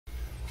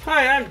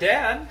Hi, I'm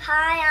Dad.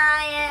 Hi,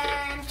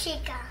 I am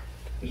Chica.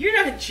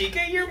 You're not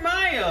Chica, you're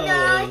Miles.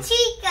 No,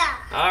 Chica.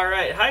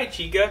 Alright, hi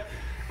Chica.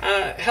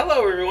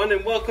 Hello everyone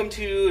and welcome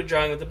to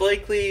Drawing with the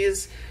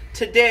Blakeleys.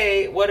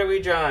 Today, what are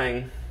we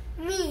drawing?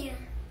 Me.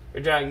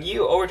 We're drawing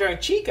you. Oh, we're drawing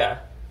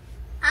Chica.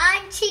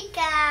 I'm Chica.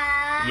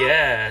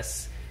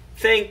 Yes.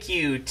 Thank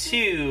you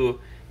to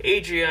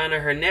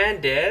Adriana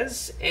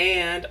Hernandez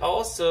and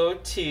also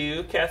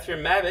to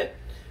Katharine Mabbett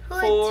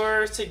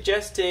for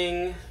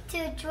suggesting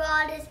to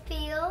draw this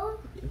video.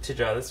 To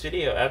draw this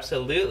video,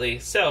 absolutely.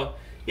 So,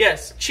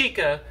 yes,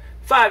 Chica,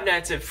 Five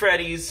Nights at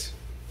Freddy's.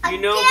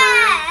 You know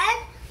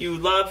her. You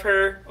love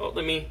her. Oh,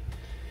 let me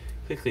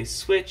quickly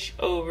switch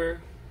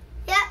over.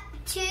 Yep,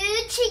 to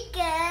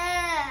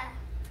Chica.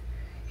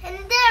 And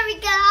there we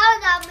go.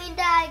 That means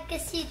that I can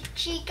see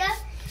Chica.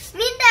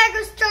 Means that I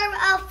can start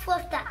off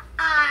with the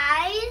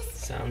eyes.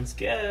 Sounds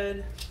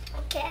good.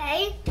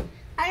 Okay.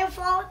 I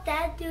thought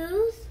that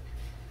dudes.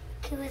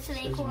 Okay, let's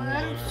make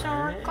one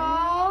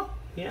circle.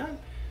 Yeah.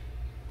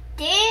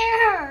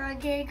 There.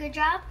 Did a good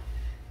job?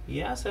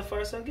 Yeah, so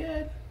far so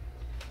good.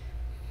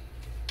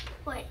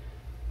 Wait.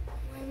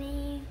 Let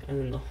me... And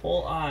then the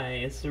whole eye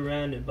is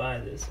surrounded by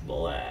this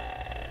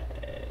black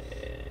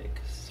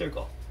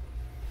circle.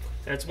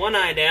 That's one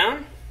eye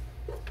down.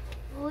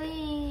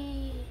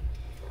 Wee.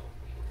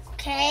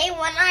 Okay,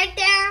 one eye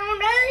down.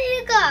 There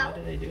you go. Why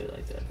did I do it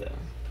like that though?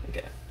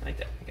 Okay, like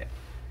that. Okay.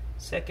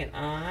 Second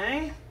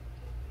eye.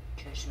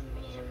 Just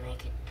need to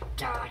make a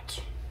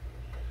dot.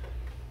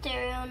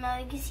 There you go. Now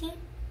you can see.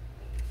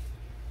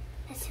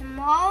 A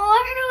smaller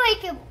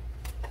like a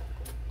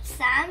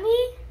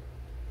zombie.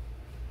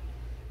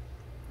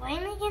 Why are you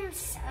making a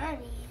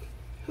zombie?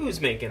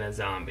 Who's making a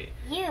zombie?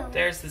 You.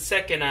 There's the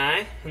second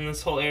eye, and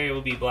this whole area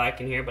will be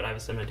black in here, but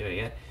obviously I'm not doing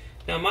it yet.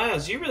 Now,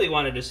 Miles, you really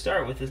wanted to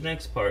start with this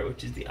next part,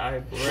 which is the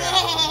eyebrows.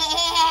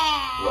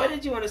 Why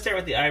did you want to start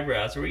with the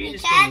eyebrows, or were you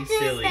just being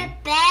silly? Because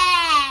it's the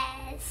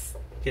best.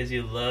 Because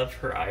you love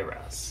her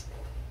eyebrows.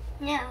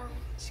 No.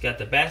 She's got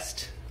the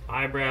best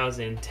eyebrows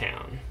in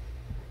town.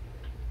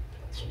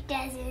 She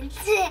doesn't.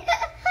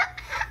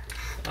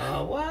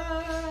 Oh, what?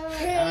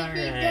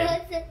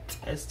 Alright.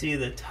 Let's do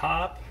the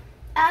top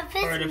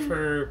part of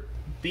her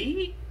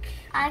beak.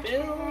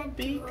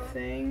 Beak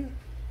thing.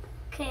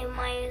 Okay,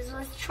 Miles,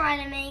 let's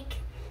try to make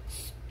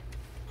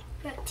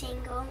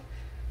rectangle.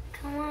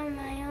 Come on,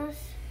 Miles.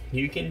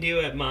 You can do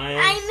it, Miles.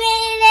 I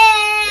made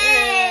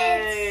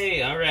it!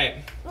 Yay!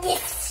 Alright.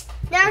 Yes!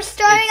 Now we're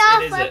starting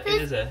off with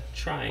it is a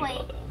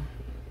triangle, though.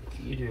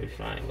 You do a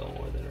triangle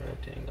more than a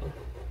rectangle.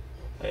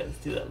 Alright, let's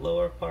do that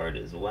lower part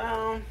as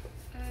well.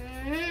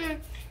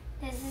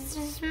 This is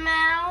his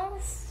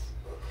mouth.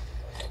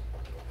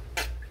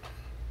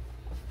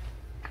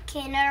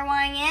 Okay, another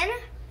one in.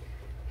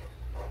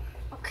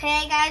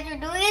 Okay, guys, we're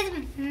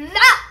doing his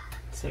mouth.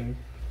 Some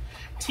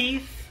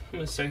teeth. I'm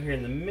going to start here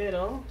in the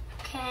middle.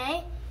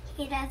 Okay,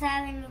 he doesn't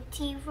have any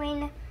teeth right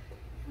now.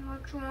 And we're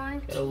drawing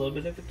Got a little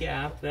bit of a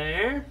gap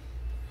there.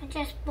 I'm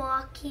just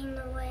blocking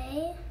the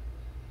way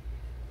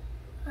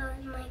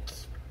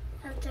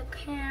of the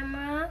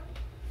camera.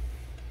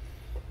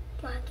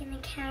 Blocking the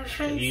camera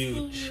from Are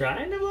you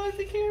trying to block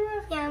the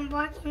camera? Yeah, I'm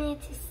blocking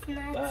it to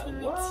not see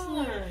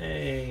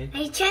why?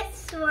 I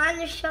just want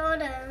to show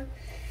them.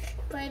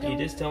 But I don't. You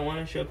just don't want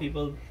to show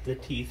people the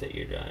teeth that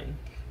you're drawing.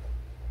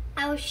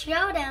 I'll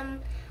show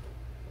them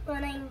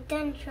when I'm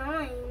done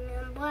drawing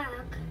in black.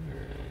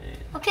 Alright.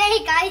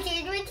 Okay, guys,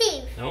 here's my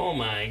teeth. Oh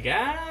my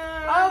god.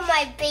 Oh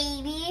my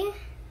baby.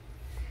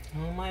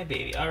 Oh my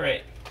baby.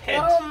 Alright, head.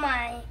 Oh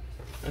my.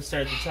 Let's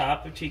start at the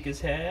top of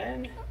Chica's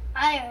head.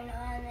 I don't know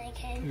how to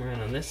make it. Come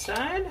around on this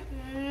side.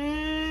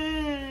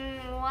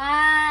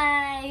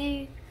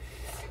 Why?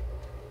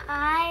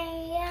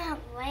 I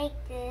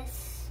like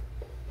this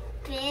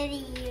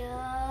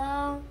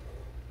video.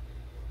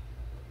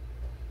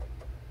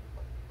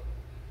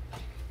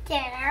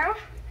 There.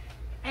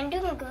 I'm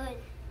doing good.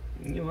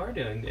 You are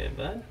doing good,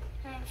 bud.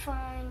 I'm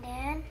following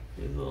Dad.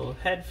 These little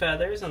head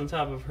feathers on the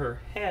top of her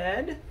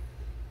head.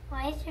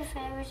 Why is there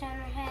feathers on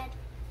her head?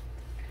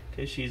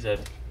 Because she's a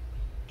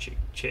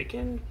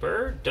chicken,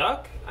 bird,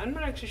 duck. I'm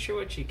not actually sure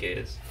what Chica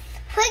is.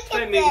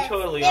 Look at Be this.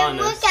 totally Then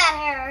honest. look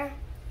at her.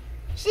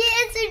 She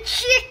is a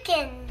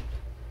chicken.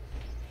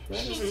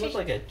 That doesn't look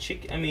like a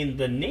chicken. I mean,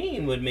 the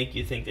name would make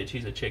you think that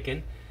she's a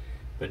chicken,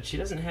 but she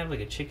doesn't have like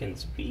a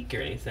chicken's beak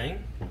or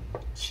anything.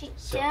 She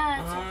So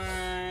does.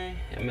 I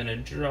am gonna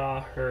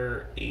draw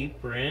her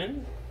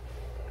apron.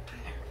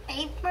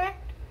 Apron?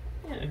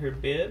 Yeah, her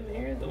bib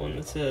here, the one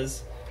that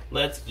says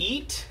 "Let's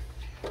eat."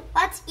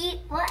 Let's eat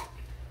what?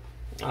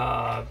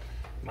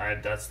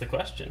 That's the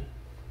question.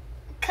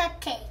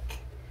 Cupcake.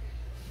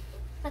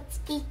 Let's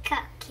eat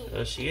cupcake.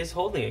 So she is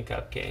holding a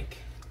cupcake.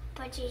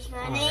 But she's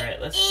gonna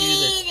Alright, let's do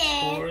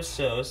the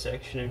torso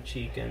section of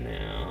Chica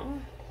now.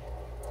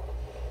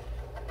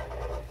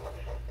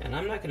 And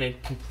I'm not going to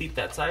complete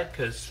that side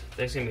because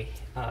there's going to be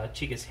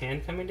Chica's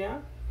hand coming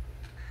down.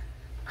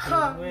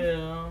 I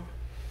will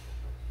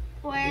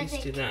at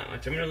least do that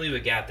much. I'm going to leave a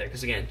gap there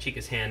because, again,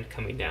 Chica's hand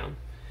coming down.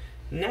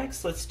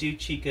 Next, let's do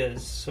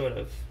Chica's sort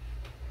of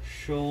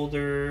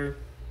shoulder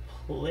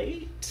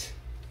plate,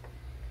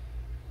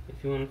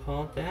 if you want to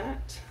call it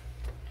that.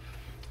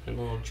 And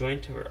a little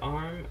joint to her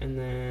arm, and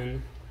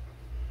then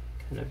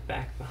kind of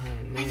back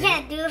behind there. I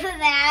can't do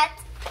that.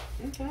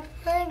 Okay.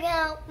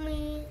 Help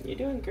me. You're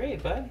doing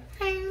great, bud.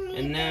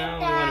 And now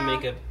we want to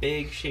make a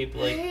big shape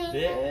like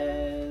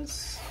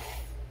this.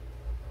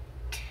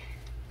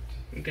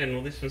 Again,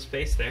 we'll leave some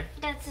space there.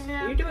 That's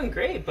enough. You're doing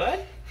great, bud.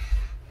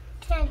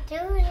 Can't do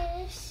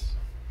this.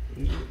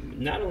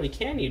 Not only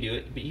can you do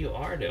it, but you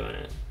are doing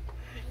it.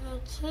 I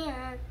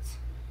can't.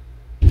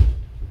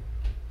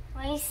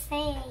 Why say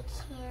I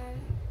can?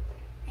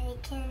 I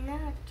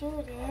cannot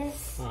do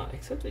this.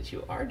 Except that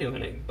you are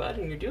doing it, bud,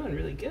 and you're doing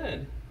really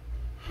good.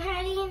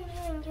 How do you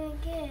know you're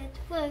good?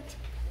 Look.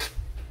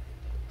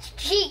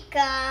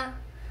 Chica.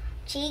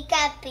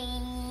 Chica,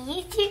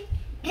 please.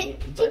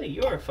 Buddy,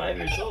 you are 5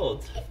 years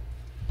old.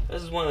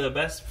 This is one of the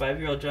best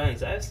 5-year-old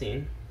drawings I've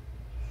seen.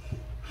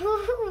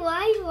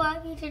 Why do you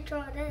want me to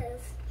draw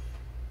this?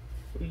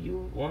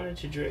 You wanted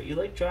to draw. You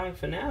like drawing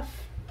FNAF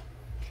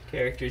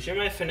characters. You're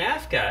my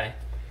FNAF guy.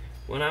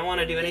 When I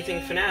want to do anything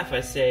FNAF,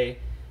 I say,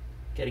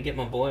 gotta get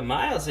my boy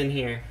Miles in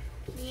here.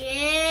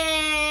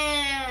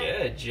 Yeah.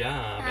 Good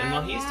job. And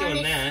while he's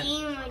doing that,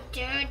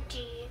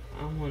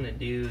 I want to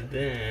do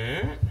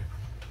that.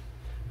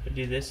 I'll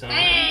do this on.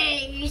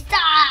 Hey, you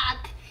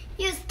stop!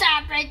 You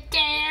stop right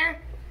there.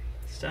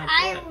 Stop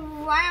I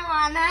what?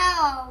 want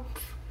help.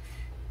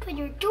 But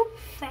you're too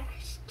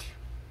fast.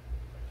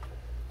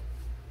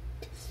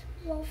 This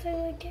little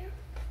thing right there.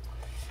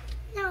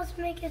 Now let's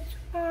make its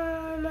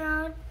arm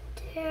out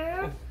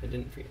there. Oh, I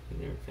didn't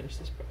never finish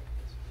this part.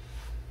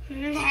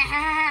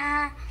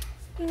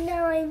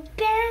 Now I'm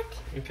back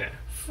Okay.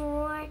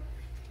 for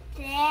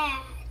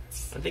that.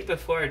 I think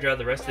before I draw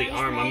the rest of the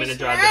arm, I'm going to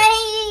draw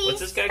nice. What's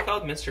this guy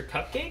called? Mr.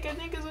 Cupcake, I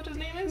think is what his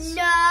name is?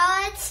 No,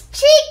 it's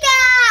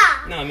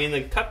Chica! No, I mean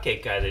the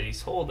cupcake guy that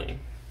he's holding.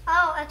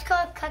 Oh, it's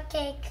called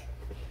Cupcake.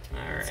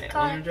 Alright,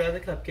 I'm going to draw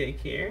the cupcake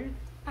here.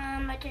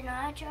 I do not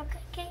how to draw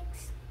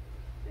cupcakes.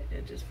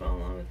 And just follow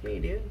along with me,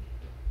 dude.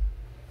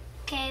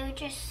 Okay, we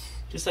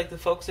just like the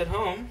folks at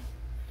home.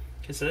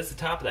 Okay, so that's the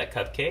top of that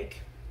cupcake.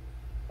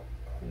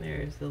 And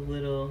there's the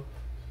little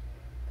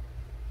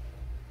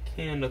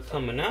candle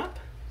coming up.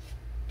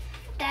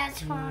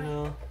 That's fine.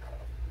 Little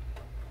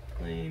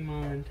flame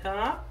on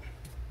top.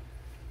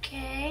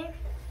 Okay.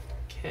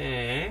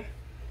 Okay.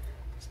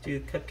 Let's do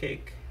the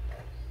cupcake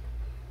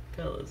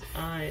fella's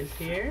eyes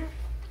here.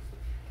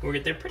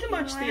 They're pretty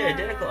much the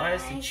identical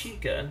eyes to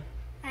Chica.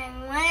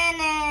 I'm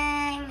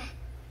winning.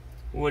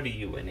 What are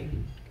you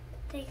winning?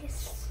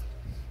 This.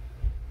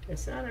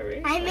 It's not a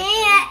race. I made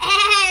an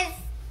S.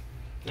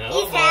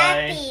 Oh, He's boy.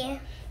 happy.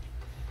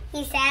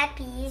 He's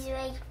happy. He's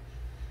like,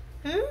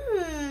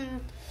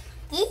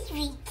 this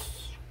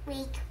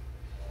week.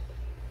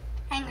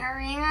 I'm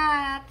hurrying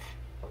up.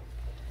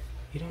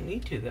 You don't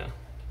need to, though.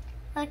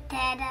 Look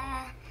at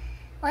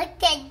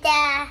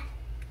that.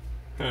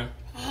 Huh.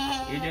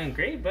 You're doing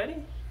great,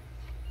 buddy.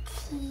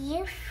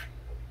 Teeth.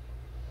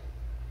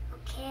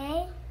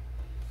 Okay.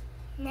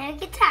 Now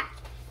guitar.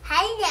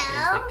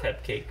 Hello. There's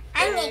the cupcake.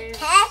 I'm a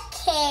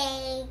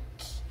cupcake.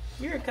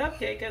 You're a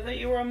cupcake. I thought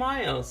you were a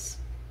Miles.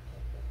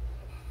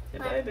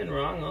 Have I been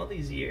wrong all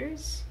these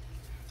years?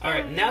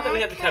 Alright, now that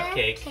we have the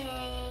cupcake,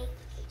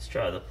 let's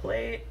draw the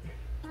plate.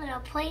 Little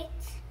plate.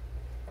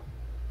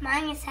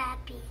 Mine is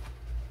happy.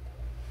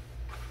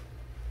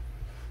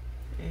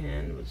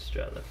 And let's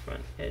draw the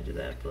front edge of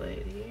that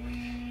plate here.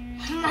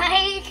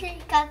 My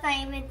Chica's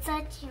not even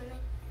touching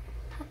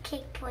the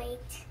cupcake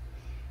plate.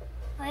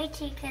 My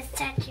Chica's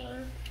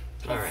touching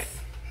Alright.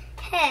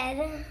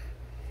 head.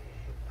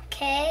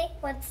 Okay,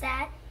 what's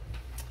that?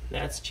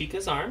 That's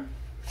Chica's arm.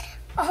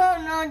 Oh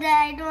no,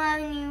 Dad, I don't have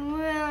any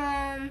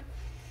room.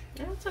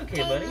 That's okay,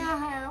 Can buddy. you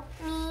help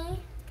me?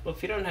 Well,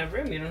 if you don't have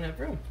room, you don't have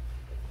room.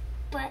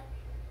 But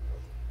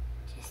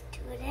just do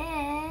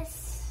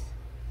this.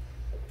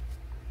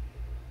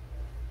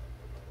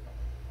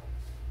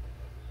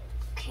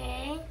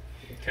 Okay.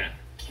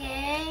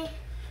 Okay.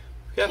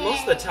 We got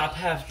most of the top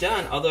half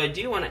done, although I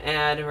do want to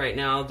add right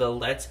now the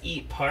let's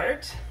eat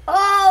part.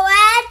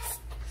 Oh, let's.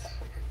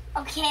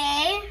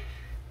 Okay.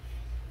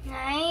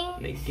 Nice.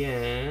 And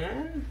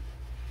again.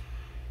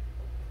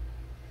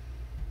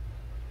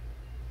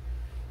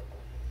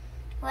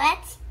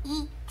 Let's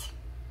eat.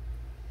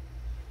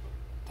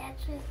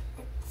 That's what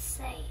it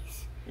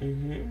says.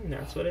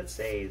 That's what it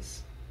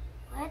says.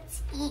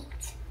 Let's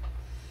eat.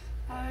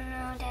 Oh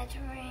no, that's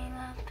hurrying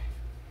up.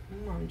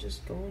 I'm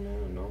just going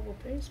at a normal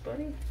pace,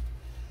 buddy.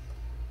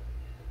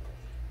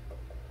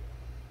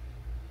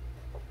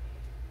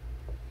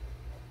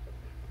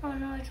 Oh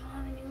no, I don't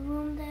have any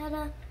room,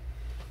 Dada.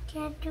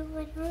 Can't do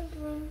what you're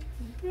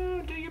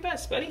doing. Do your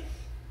best, buddy.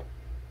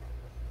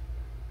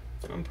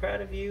 I'm proud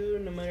of you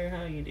no matter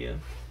how you do.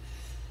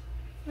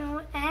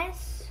 No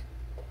S.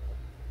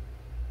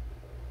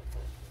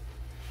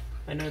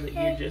 I know that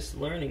you're just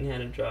learning how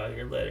to draw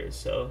your letters,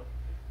 so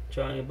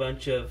drawing a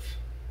bunch of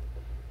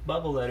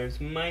bubble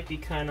letters might be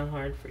kind of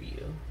hard for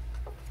you.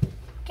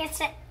 Gets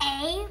an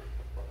A.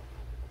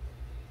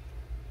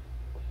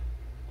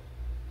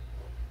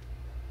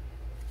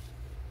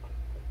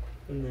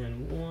 And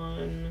then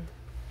 1,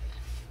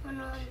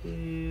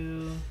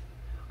 2,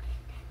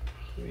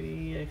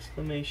 3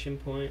 exclamation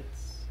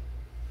points.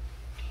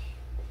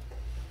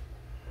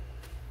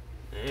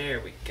 There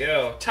we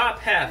go. Top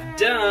half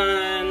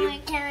done. I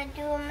can't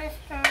do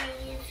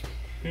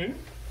mysteries.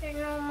 There's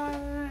no more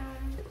room.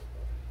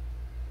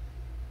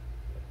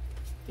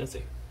 Let's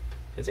see.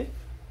 Let's see.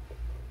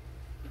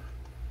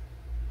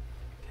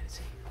 Let's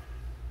see.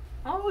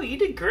 Oh, you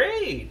did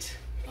great.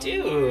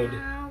 Dude.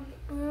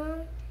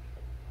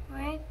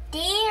 Right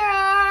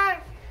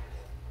there.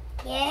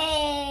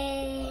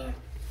 Yay.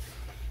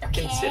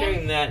 Okay.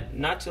 Considering that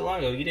not too long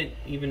ago you didn't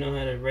even know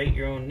how to write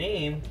your own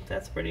name,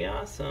 that's pretty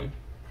awesome.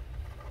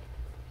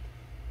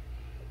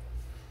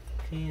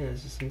 Okay,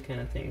 there's just some kind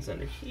of things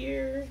under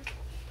here.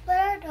 What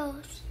are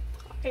those?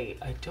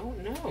 I don't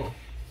know.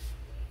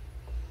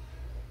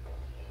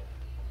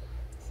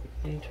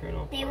 Some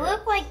internal They part.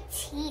 look like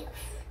teeth.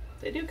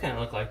 They do kind of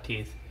look like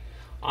teeth.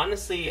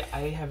 Honestly,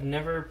 I have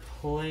never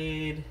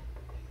played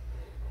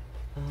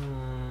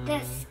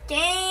This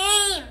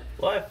game.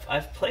 Well,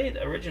 I've played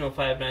original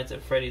Five Nights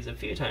at Freddy's a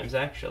few times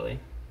actually.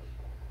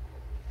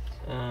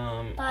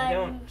 I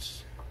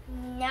don't.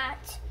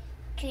 Not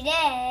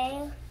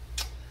today.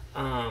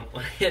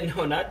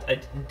 No, not. I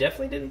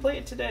definitely didn't play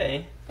it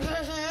today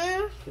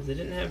because I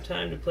didn't have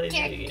time to play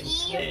video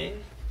games today.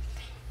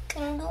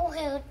 Can you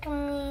help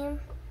me?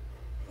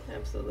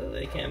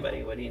 Absolutely, I can,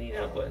 buddy. What do you need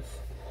help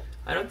with?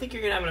 I don't think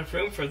you're gonna have enough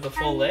room for the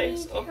full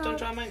legs. Oh, don't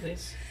draw mine,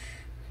 please.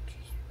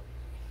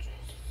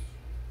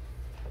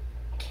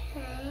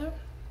 Okay.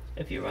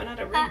 If you run out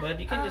of room, bud,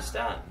 you can just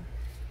stop.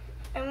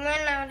 I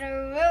ran out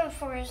of room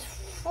for his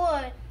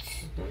foot.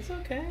 That's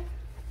okay.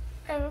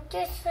 I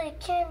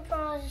can't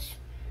draw his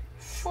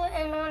foot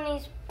and on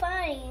his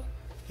body.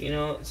 You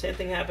know, same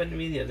thing happened to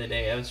me the other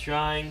day. I was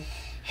drawing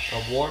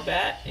a war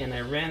bat, and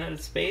I ran out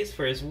of space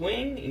for his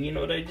wing, and you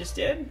know what I just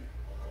did?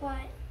 What?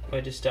 I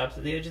just stopped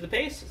at the edge of the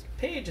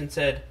page and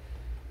said,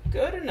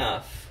 good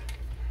enough.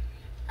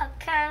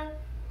 Okay.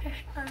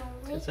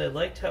 Because I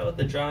liked how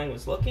the drawing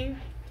was looking,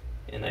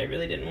 and I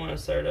really didn't want to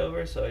start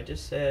over, so I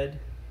just said,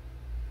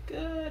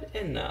 good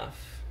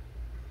enough.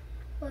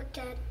 Look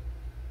good.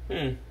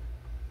 There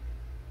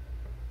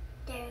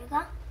you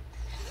go.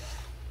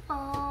 Oh,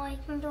 I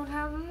don't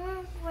have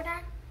room for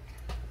that.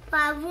 But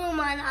I have room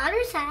on the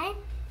other side.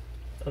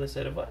 Other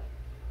side of what?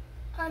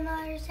 On the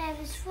other side of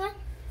his foot.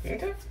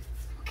 Okay.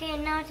 Okay,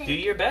 now Do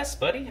your best,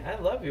 buddy. I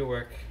love your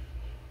work.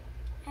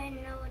 I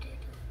know what to do.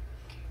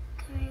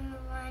 Can we move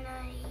on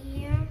out of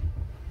here?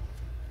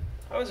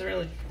 I was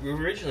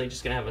originally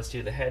just going to have us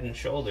do the head and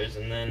shoulders,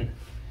 and then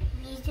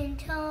Knees and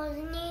toes,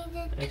 knees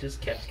and I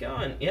just kept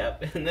going.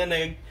 Yep, and then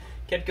I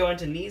kept going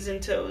to knees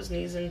and toes,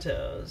 knees and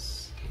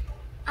toes.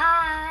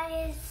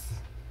 eyes.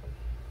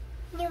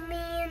 You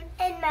mean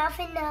and mouth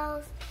and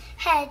nose.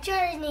 Head,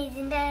 shoulders, knees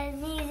and toes,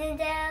 knees and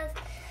toes.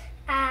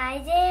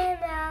 Eyes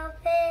and mouth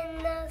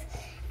and nose.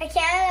 I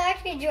can't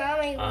actually draw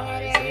my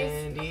Eyes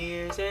letters. and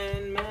ears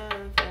and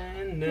mouth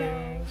and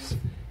nose.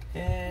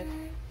 Head,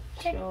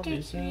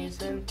 shoulders,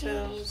 knees and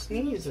toes,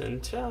 knees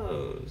and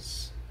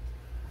toes.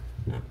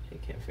 Oh, you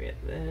can't forget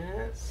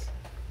this.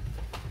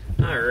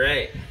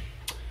 Alright.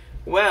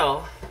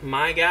 Well,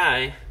 my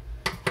guy,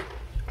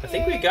 I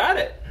think we got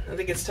it. I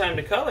think it's time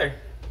to color.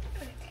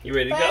 You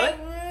ready to color?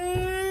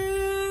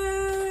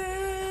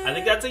 I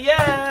think that's a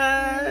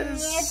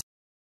yes!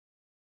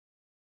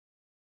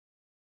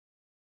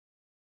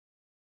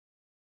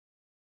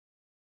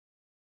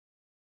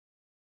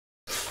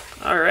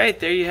 Alright,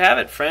 there you have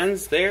it,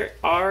 friends. There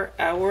are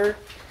our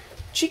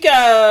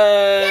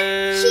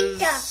Chicas!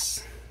 Chica.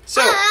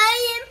 So,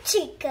 I am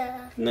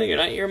Chica. no, you're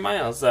not. You're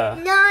Miles.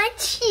 Not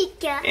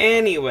Chica.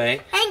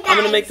 Anyway, Hey, I'm going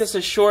to guys. make this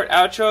a short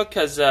outro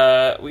because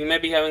we may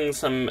be having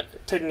some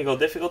technical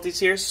difficulties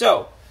here.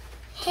 So,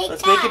 Hey,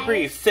 let's guys. make it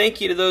brief.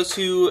 Thank you to those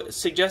who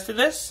suggested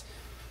this.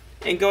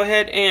 And go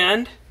ahead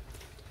and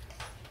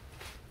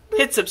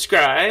hit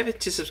subscribe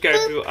to subscribe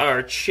to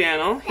our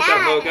channel. Hit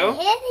that logo.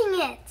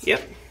 Hitting it.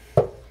 Yep.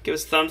 Give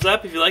us a thumbs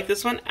up if you like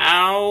this one.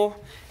 Ow.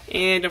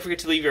 And don't forget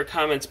to leave your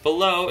comments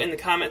below in the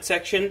comment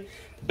section.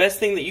 The best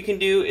thing that you can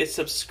do is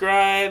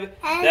subscribe.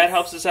 And- That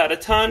helps us out a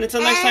ton.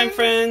 Until next time, and-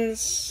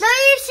 friends. No,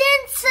 you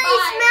shouldn't say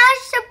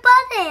smash the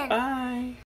button. Bye.